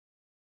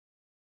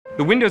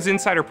The Windows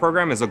Insider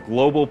program is a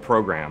global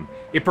program.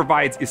 It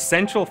provides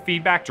essential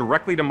feedback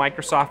directly to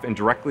Microsoft and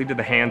directly to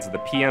the hands of the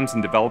PMs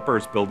and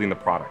developers building the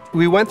product.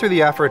 We went through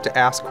the effort to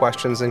ask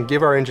questions and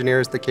give our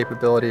engineers the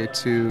capability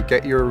to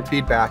get your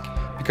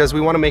feedback because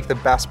we want to make the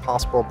best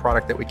possible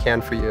product that we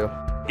can for you.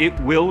 It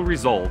will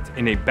result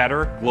in a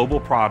better global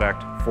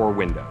product for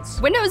Windows.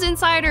 Windows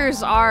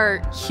Insiders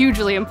are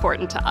hugely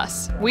important to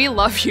us. We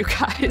love you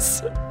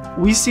guys.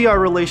 We see our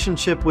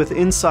relationship with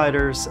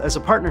Insiders as a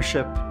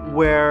partnership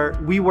where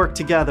we work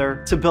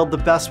together to build the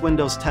best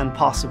Windows 10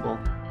 possible.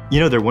 You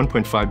know, there are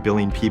 1.5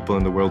 billion people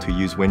in the world who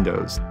use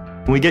Windows.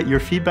 When we get your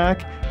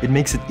feedback, it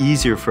makes it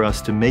easier for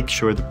us to make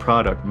sure the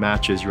product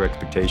matches your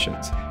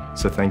expectations.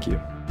 So thank you.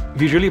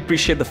 We really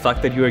appreciate the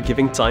fact that you are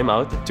giving time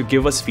out to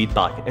give us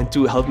feedback and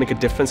to help make a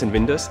difference in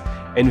Windows,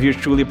 and we are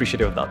truly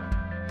appreciative of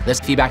that. This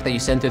feedback that you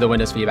send through the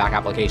Windows feedback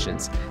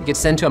applications, it gets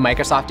sent to a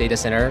Microsoft data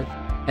center,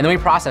 and then we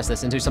process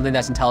this into something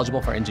that's intelligible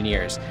for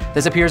engineers.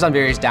 This appears on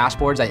various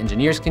dashboards that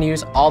engineers can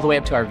use, all the way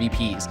up to our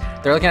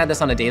VPs. They're looking at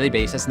this on a daily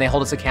basis, and they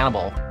hold us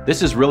accountable.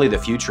 This is really the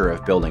future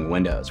of building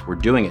Windows. We're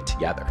doing it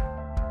together.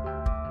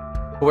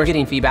 We're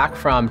getting feedback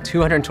from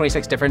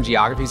 226 different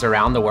geographies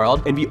around the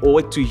world. And we owe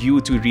it to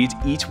you to read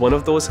each one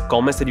of those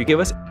comments that you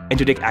give us and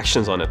to take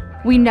actions on it.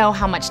 We know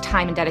how much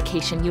time and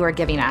dedication you are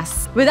giving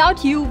us.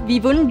 Without you, we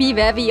wouldn't be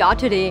where we are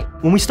today.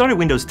 When we started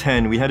Windows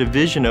 10, we had a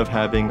vision of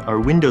having our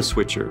window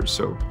switchers,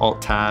 so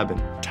Alt-Tab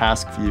and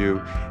Task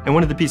View. And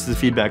one of the pieces of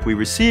feedback we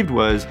received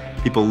was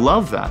people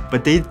love that,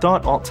 but they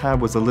thought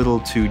Alt-Tab was a little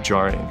too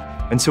jarring.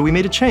 And so we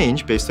made a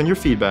change based on your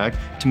feedback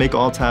to make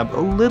Alt-Tab a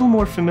little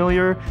more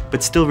familiar,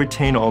 but still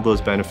retain all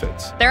those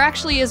benefits. There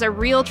actually is a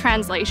real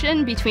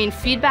translation between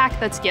feedback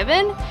that's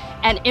given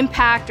and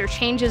impact or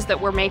changes that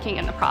we're making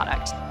in the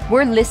product.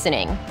 We're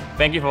listening.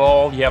 Thank you for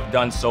all you have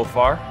done so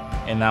far,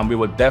 and we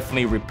will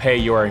definitely repay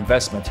your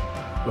investment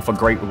with a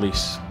great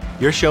release.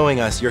 You're showing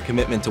us your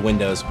commitment to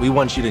Windows. We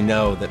want you to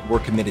know that we're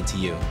committed to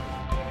you.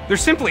 There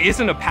simply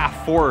isn't a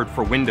path forward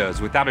for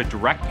Windows without a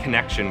direct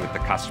connection with the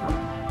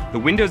customer. The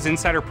Windows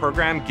Insider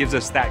program gives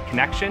us that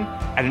connection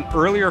at an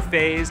earlier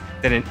phase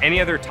than at any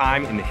other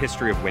time in the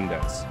history of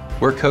Windows.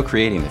 We're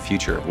co-creating the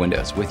future of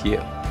Windows with you.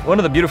 One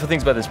of the beautiful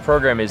things about this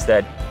program is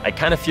that I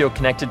kind of feel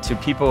connected to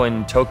people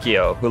in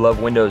Tokyo who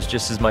love Windows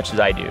just as much as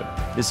I do.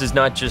 This is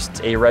not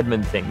just a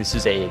Redmond thing, this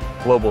is a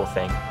global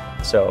thing.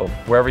 So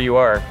wherever you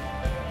are,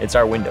 it's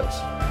our Windows.